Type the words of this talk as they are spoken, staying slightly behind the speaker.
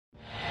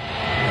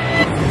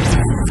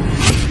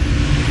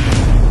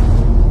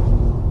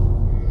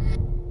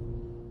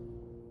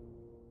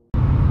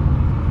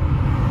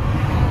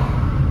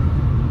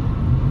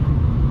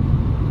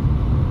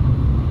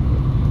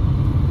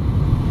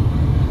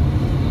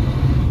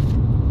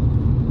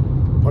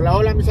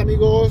Hola mis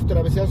amigos,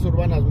 Travesías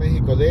Urbanas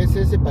México,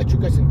 D.s.s,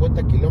 Pachuca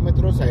 50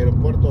 kilómetros,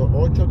 Aeropuerto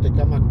 8,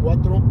 Tecama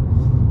 4.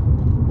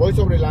 Voy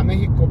sobre la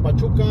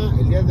México-Pachuca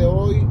el día de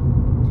hoy.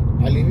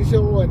 Al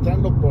inicio,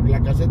 entrando por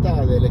la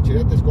caseta de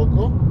Lechería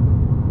Texcoco,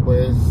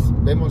 pues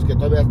vemos que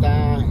todavía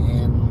está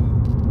en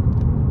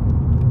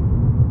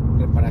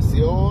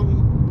reparación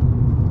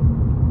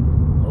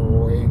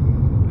o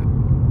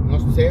en, no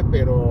sé,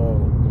 pero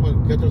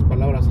 ¿qué otras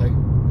palabras hay?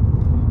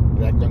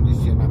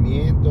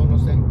 Reacondicionamiento, no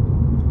sé.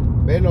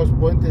 Ve los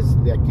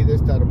puentes de aquí, de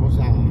esta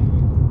hermosa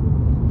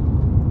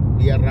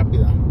vía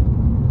rápida.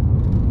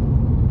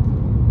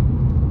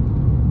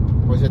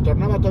 Pues se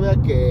tornaba todavía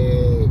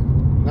que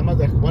nada más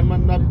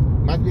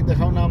más bien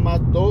dejaron nada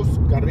más 2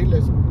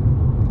 carriles,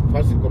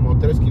 fácil como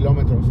 3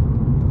 kilómetros.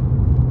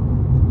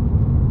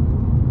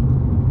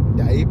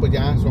 De ahí pues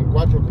ya son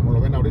 4, como lo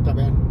ven ahorita,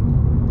 vean,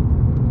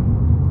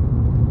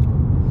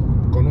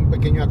 con un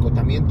pequeño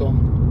acotamiento.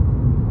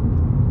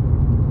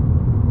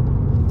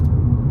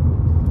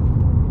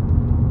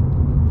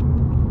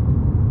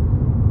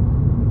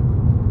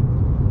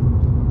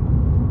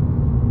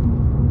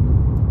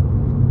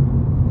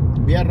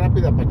 Vía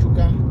rápida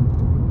Pachuca,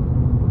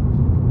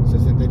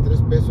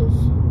 63 pesos.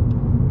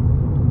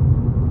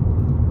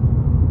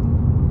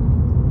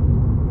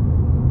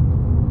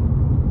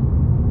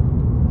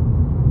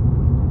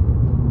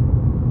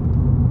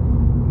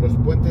 Los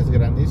puentes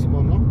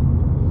grandísimos, ¿no?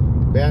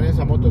 Vean,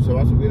 esa moto se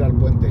va a subir al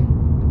puente.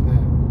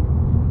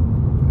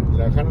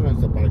 La dejaron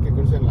hasta para que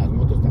crucen las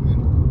motos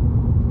también,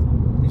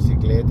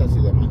 bicicletas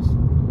y demás.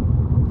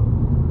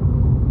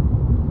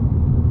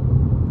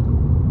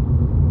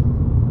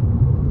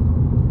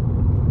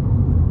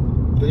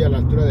 Estoy a la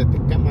altura de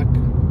Tecamac.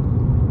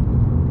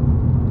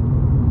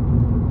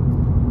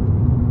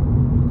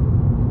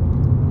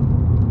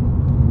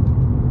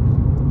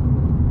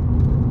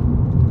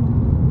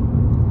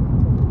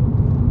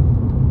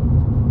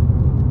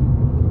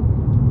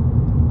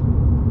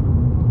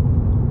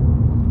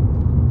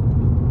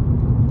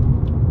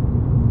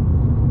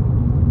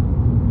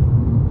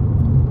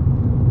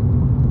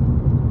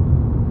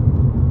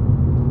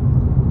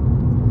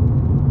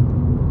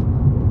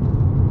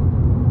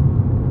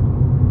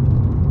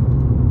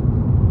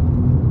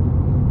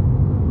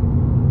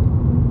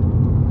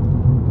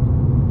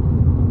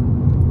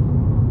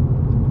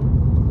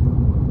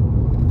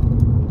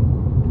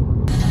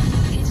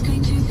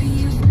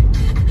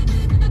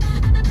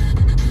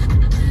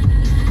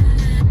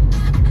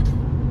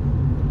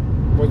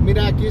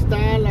 Mira, aquí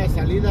está la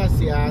salida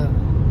hacia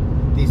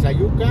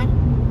Tizayuca,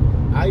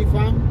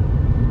 AIFA.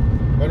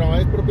 Bueno,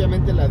 es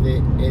propiamente la de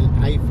el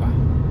AIFA.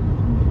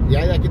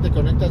 Ya de aquí te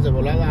conectas de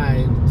volada,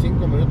 en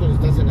 5 minutos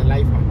estás en el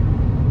AIFA.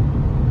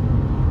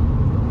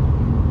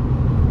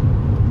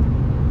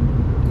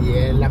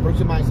 Y la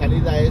próxima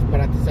salida es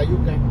para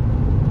Tizayuca.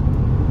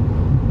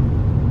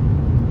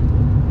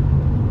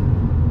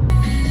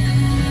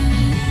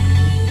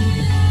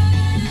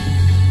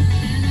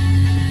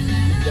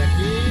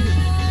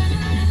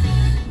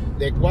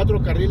 De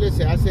 4 carriles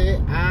se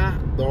hace a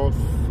 2.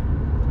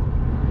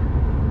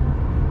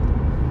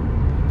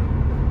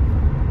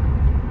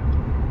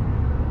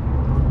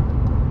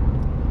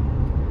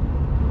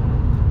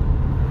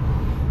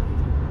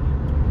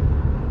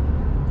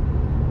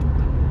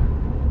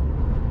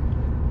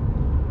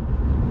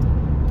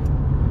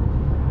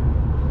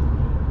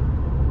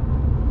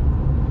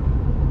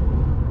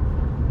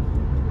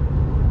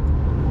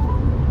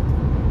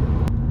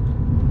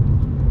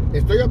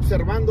 Estoy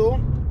observando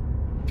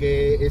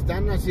que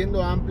están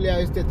haciendo amplia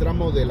este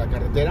tramo de la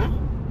carretera,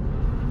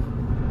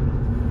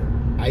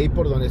 ahí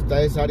por donde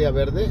está esa área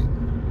verde,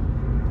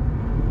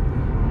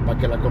 para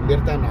que la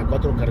conviertan a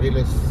 4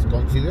 carriles,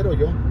 considero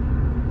yo.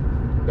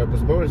 Pero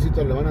pues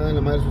pobrecito, le van a dar en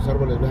la madre sus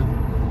árboles, vean.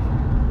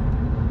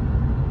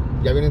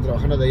 Ya vienen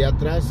trabajando de allá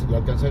atrás, lo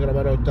alcancé a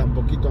grabar ahorita un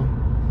poquito,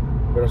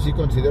 pero sí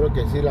considero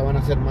que sí la van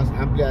a hacer más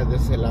amplia de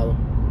ese lado.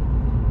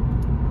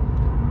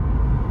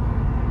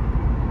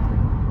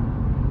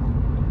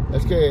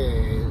 Es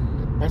que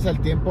pasa el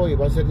tiempo y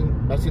va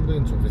siendo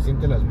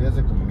insuficiente las vías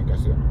de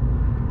comunicación.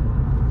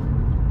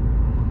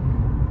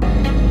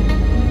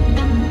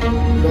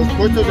 Los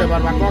puestos de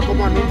barbacoa,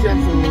 ¿cómo anuncian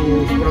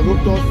sus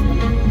productos?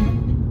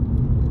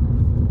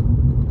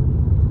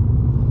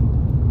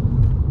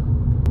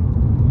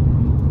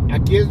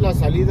 Aquí es la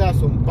salida a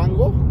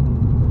Zumpango.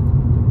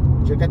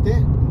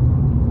 Chécate.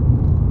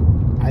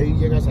 Ahí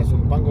llegas a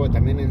Zumpango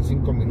también en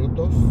 5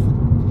 minutos.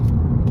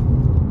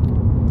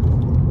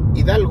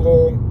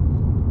 Hidalgo.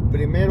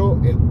 Primero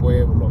el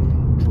pueblo,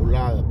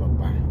 chulada,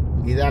 papá.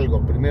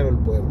 Hidalgo, primero el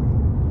pueblo,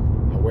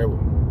 a huevo,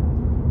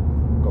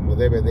 como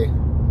debe de.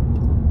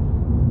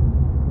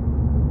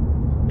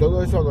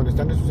 Todo eso donde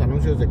están esos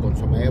anuncios de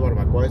consomé,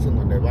 barbacoa, es en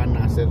donde van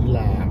a hacer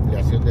la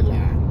ampliación de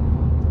la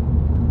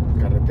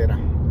carretera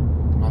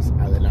más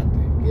adelante,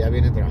 que ya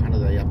vienen trabajando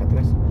de allá para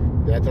atrás,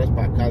 de allá atrás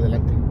para acá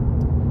adelante.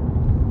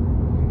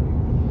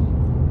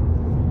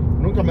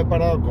 Nunca me he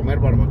parado a comer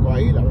barbacoa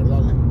ahí, la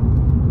verdad,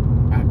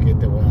 ¿a qué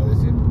te voy a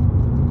decir?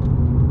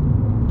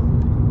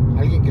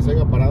 Alguien que se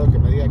haya parado, que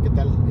me diga qué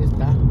tal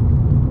está.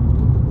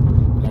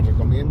 ¿La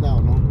recomienda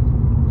o no?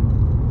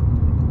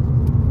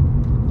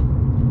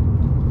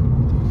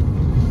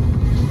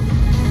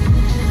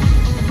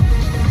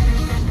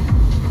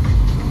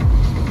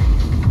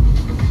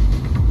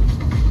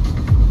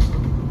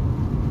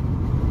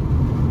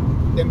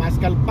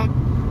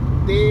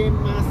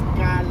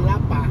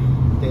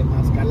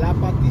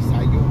 Temazcalapa,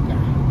 Tizayuca.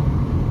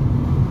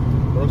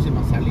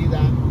 Próxima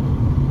salida.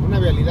 Una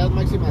vialidad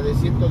máxima de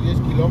 110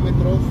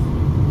 kilómetros.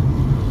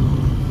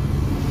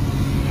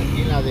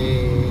 Aquí la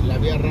de la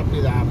vía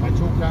rápida a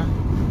Pachuca.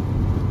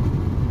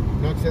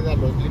 No exceda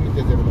los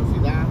límites de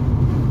velocidad.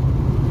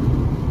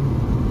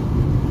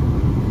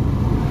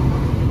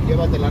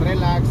 Llévatela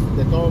relax,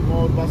 de todos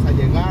modos vas a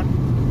llegar.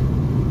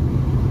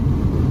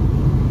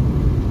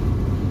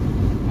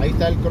 Ahí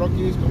está el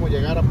croquis, cómo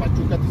llegar a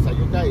Pachuca,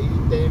 Tizayuca y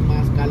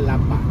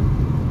Temazcalapa.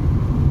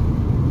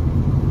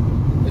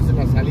 Esa es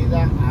la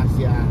salida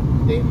hacia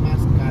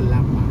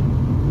Temazcalapa.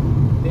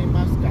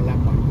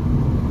 Temazcalapa.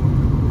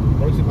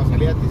 Próxima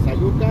salida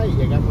Tizayuca y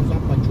llegamos a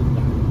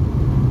Pachuca.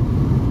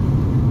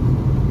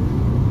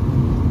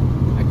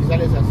 Aquí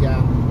sales hacia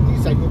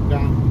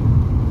Tizayuca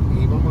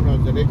y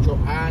vámonos derecho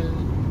al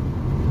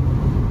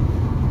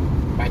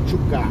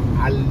Pachuca,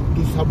 al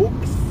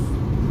TUZOBUS.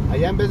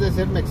 Allá en vez de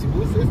ser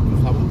Mexibus es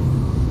TUZOBUS.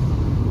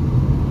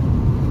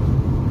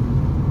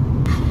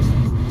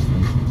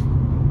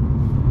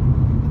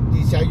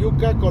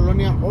 Tizayuca,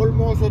 Colonia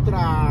Olmos,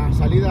 otra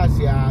salida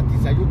hacia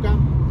Tizayuca.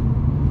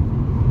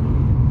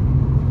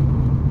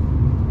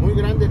 Muy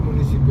grande el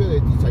municipio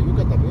de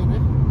Tizayuca también,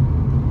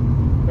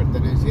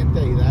 perteneciente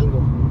a Hidalgo.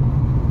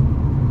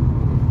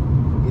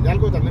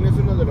 Hidalgo también es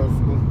uno de los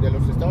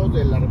estados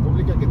de la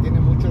República que tiene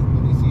muchos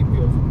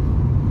municipios,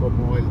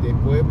 como el de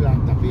Puebla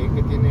también,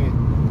 que tiene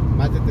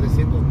más de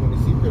 300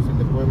 municipios, el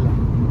de Puebla.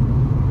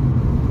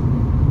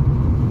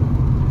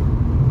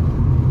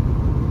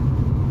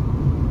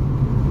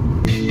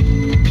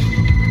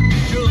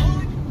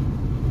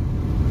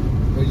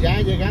 Pues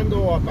ya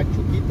llegando a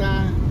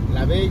Pachuquita,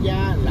 la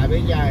bella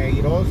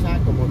AIROSA,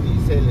 como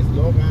dice el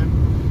eslogan.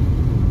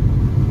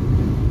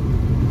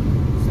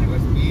 Se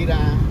respira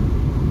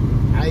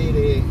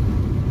aire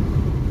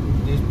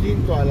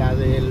distinto a la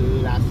de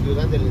la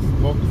ciudad del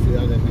smog,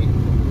 Ciudad de México.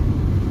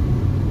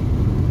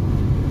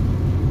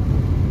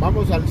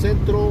 Vamos al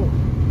centro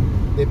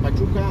de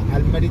Pachuca,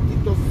 al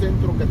meritito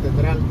centro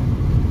catedral.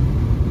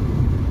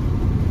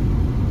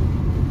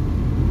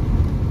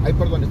 Ahí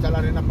por donde está la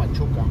arena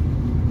Pachuca.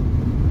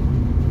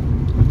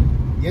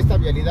 Y esta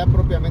vialidad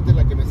propiamente es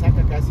la que me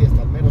saca casi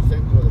hasta el mero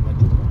centro de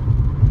Pachuca.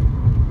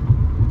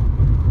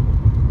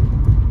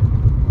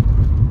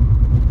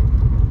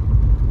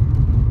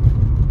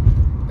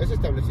 Ese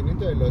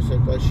establecimiento de los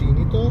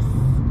cochinitos,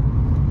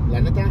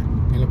 la neta,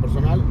 en lo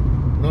personal,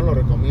 no lo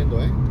recomiendo,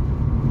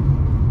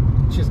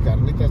 Pinches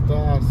carnitas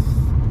todas.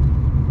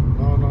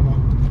 No.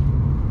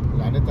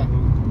 La neta no.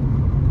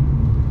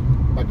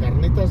 Para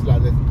carnitas,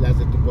 las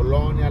de tu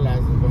colonia, las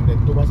donde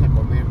tú vas a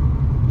comer.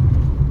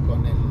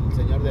 Con el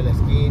señor de la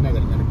esquina,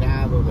 del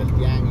mercado, del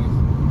tianguis.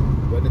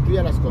 Donde tú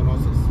ya las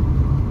conoces.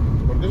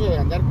 Porque eso de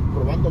andar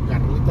probando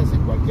carnitas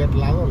en cualquier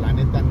lado, la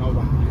neta no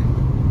va,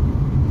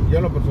 Yo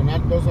en lo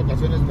personal 2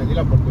 ocasiones me di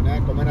la oportunidad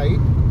de comer ahí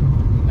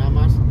y nada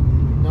más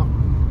no.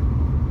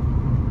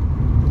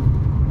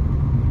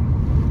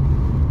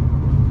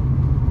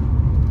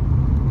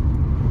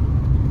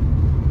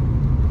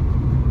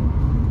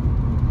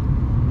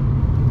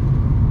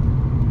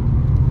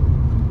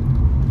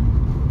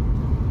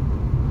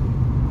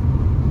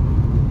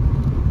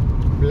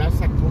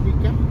 Plaza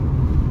Cúbica.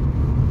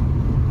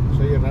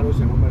 Soy raro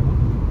ese número, ¿no?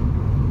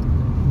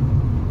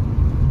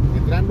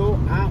 Entrando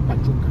a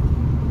Pachuca.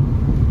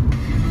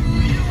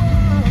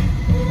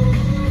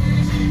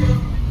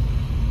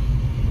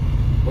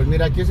 Pues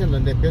mira, aquí es en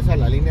donde empieza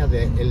la línea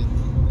de el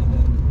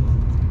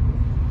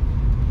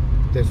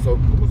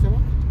 ¿cómo se llama?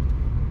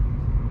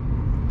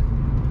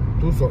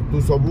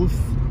 TUZOBUS.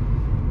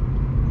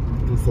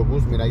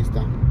 TUZOBUS, mira, ahí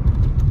está.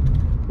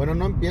 Bueno,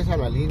 no empieza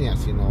la línea,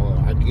 sino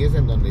aquí es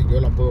en donde yo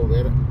la puedo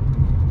ver.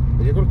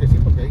 Pero yo creo que sí,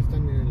 porque ahí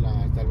están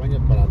hasta el baño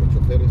para los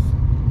choferes.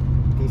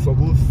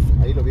 TUZOBUS,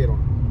 ahí lo vieron.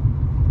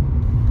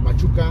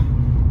 Pachuca,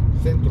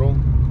 centro,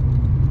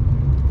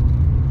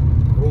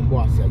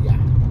 rumbo hacia allá.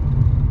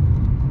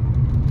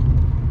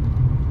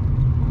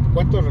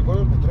 ¿Cuántos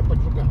recuerdos me trae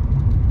Pachuca?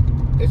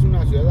 Es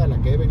una ciudad a la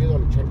que he venido a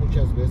luchar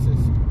muchas veces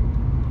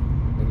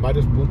en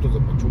varios puntos de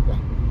Pachuca.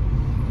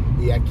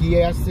 Y aquí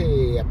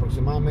hace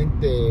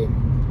aproximadamente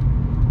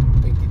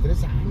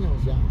 23 años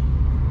ya,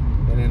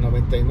 en el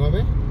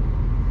 99,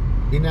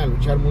 vine a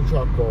luchar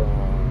mucho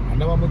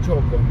andaba mucho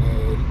con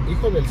el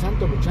hijo del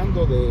santo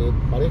luchando de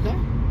pareja.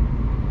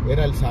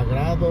 Era el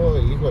sagrado,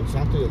 el hijo del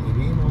santo y el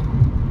divino.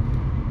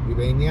 Y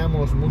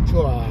veníamos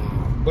mucho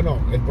bueno,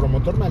 el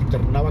promotor me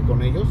alternaba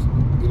con ellos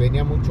y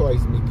venía mucho a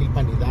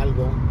Izmiquilpan,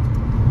 Hidalgo,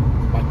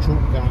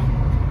 Pachuca,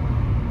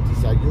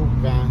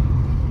 Tizayuca,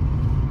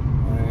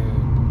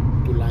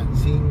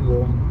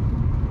 Tulancingo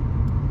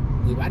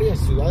y varias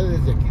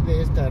ciudades de aquí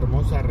de esta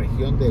hermosa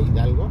región de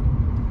Hidalgo.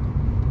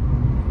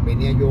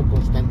 Venía yo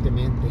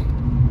constantemente.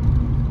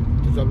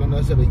 estoy hablando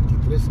de hace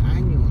 23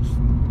 años.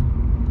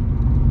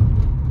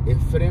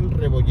 Efrén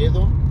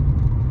Rebolledo,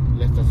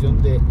 la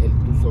estación de el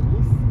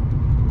TUZOBUS.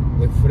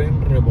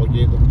 Efrén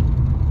Rebolledo.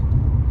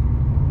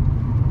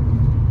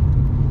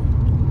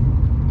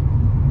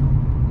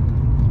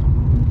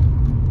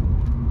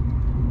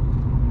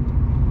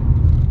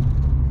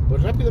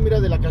 Pues rápido,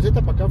 mira, de la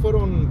caseta para acá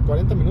fueron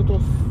 40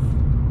 minutos.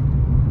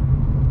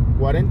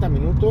 40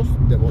 minutos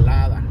de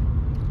volada.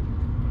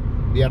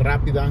 Vía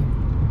rápida.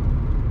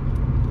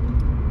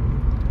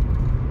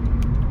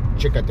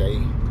 Chécate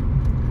ahí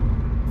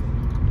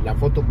la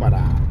foto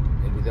para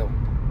el video.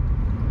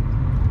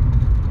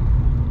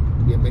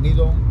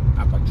 Bienvenido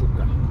a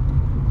Pachuca,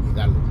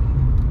 Hidalgo.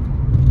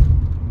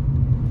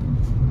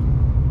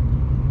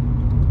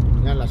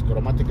 Mira las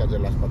cromáticas de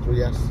las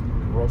patrullas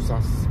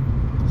rosas.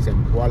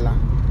 Zempoala.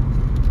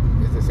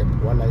 Es de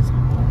Zempoala esa.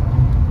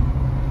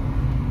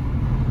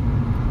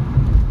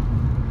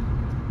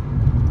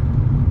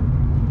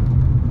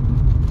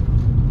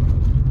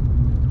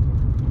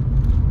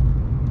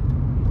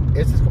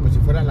 Este es como si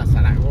fuera la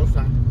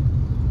Zaragoza,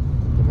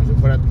 como si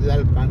fuera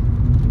Tlalpan,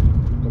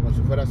 como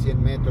si fuera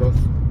 100 metros.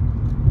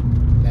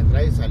 La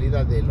entrada y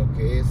salida de lo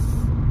que es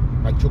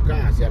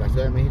Pachuca hacia la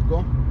Ciudad de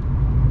México,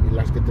 y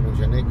las que te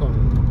mencioné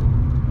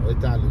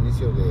ahorita al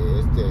inicio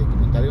de este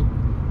comentario,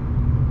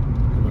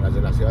 como las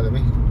de la Ciudad de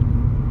México.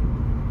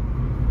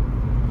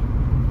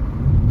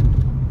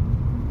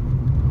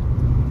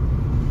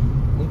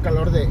 Un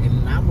calor de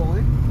el nabo,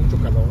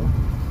 mucho calor.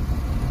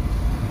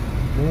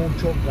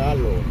 Mucho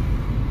calor.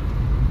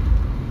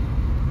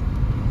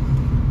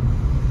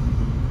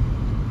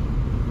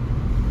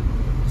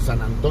 San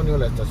Antonio,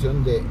 la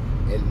estación de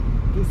el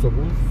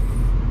TUZOBUS.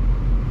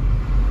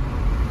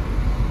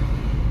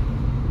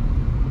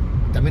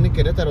 También en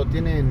Querétaro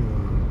tienen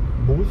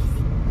bus.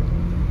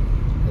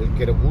 El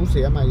Querebús se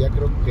llama, ya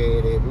creo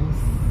Querebús,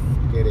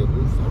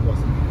 algo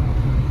así.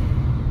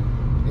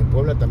 En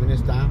Puebla también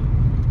está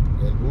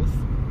el bus.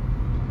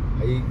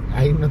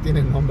 Ahí no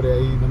tiene nombre,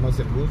 ahí nomás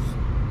el bus.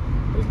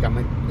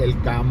 El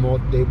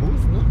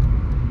Camotebús, ¿no?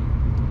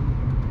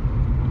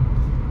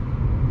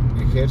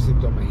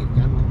 Ejército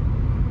Mexicano.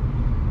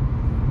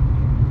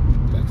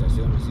 La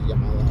estación así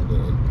llamada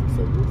del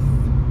TUZOBUS.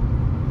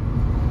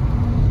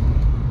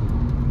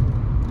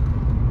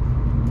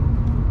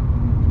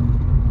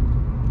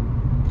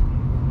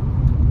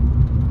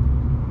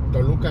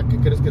 Toluca, ¿qué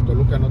crees que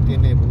Toluca no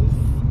tiene bus?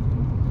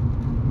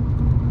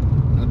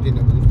 No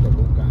tiene bus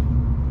Toluca.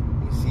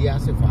 Y sí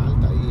hace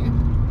falta ahí,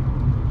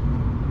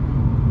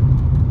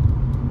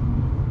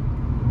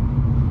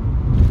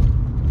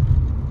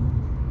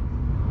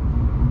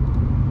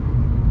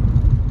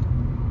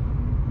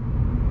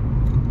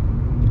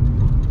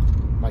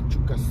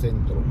 Pachuca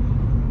Centro,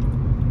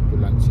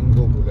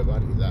 Tulancingo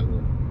Boulevard, Hidalgo.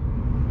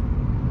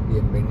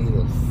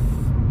 Bienvenidos.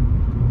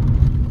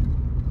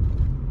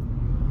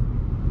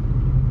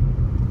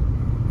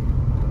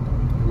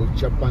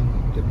 Huichapan,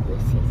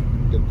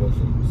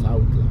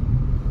 Sautla.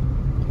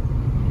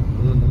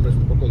 Unos nombres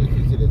un poco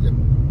difíciles de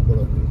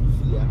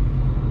pronunciar.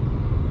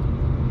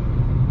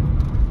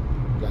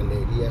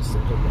 Galería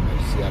Centro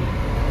Comercial.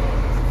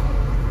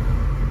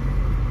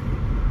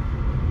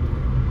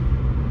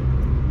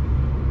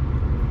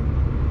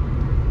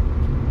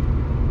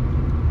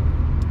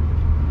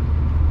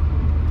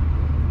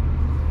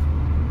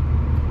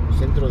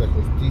 Centro de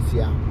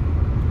Justicia.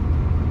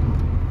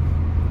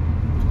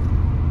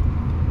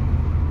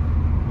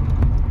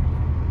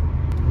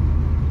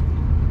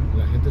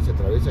 La gente se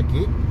atraviesa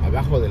aquí,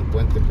 abajo del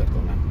puente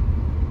peatonal.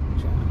 O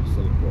sea, es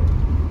el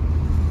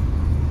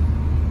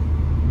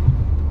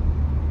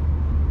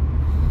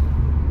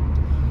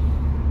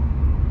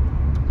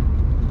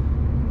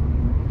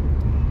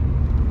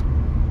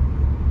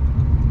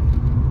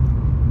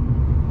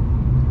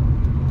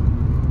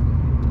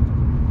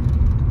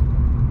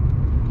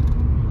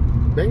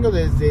Vengo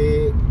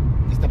desde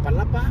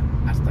Iztapalapa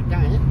hasta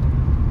acá,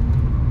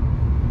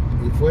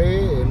 y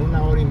fue en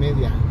 1 hora y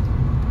media.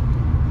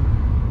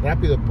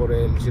 Rápido por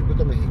el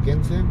circuito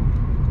mexiquense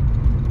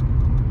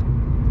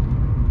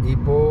y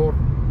por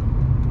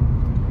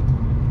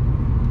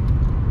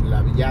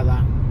la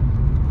Villada,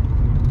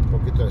 un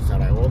poquito de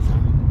Zaragoza.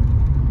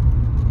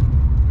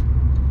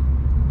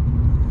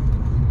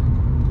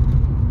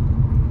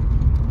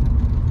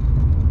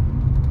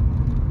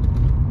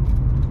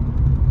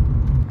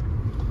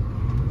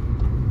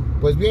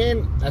 Pues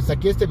bien, hasta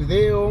aquí este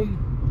video,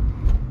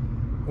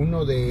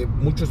 uno de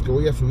muchos que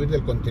voy a subir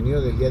del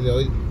contenido del día de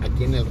hoy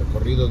aquí en el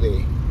recorrido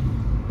de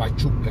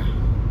Pachuca,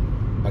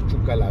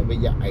 la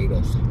bella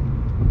AIROSA.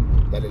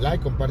 Dale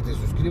like, comparte y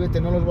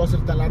suscríbete, no los voy a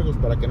hacer tan largos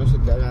para que no se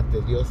te haga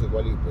tedioso,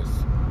 igual y pues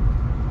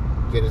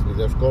quieres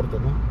videos cortos,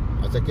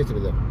 ¿no? Hasta aquí este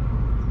video.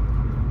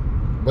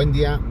 Buen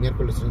día,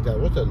 miércoles 30 de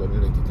agosto del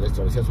 2023,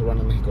 Travesías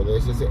Urbanas México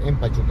D.s.s en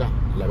Pachuca,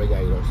 la bella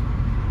AIROSA.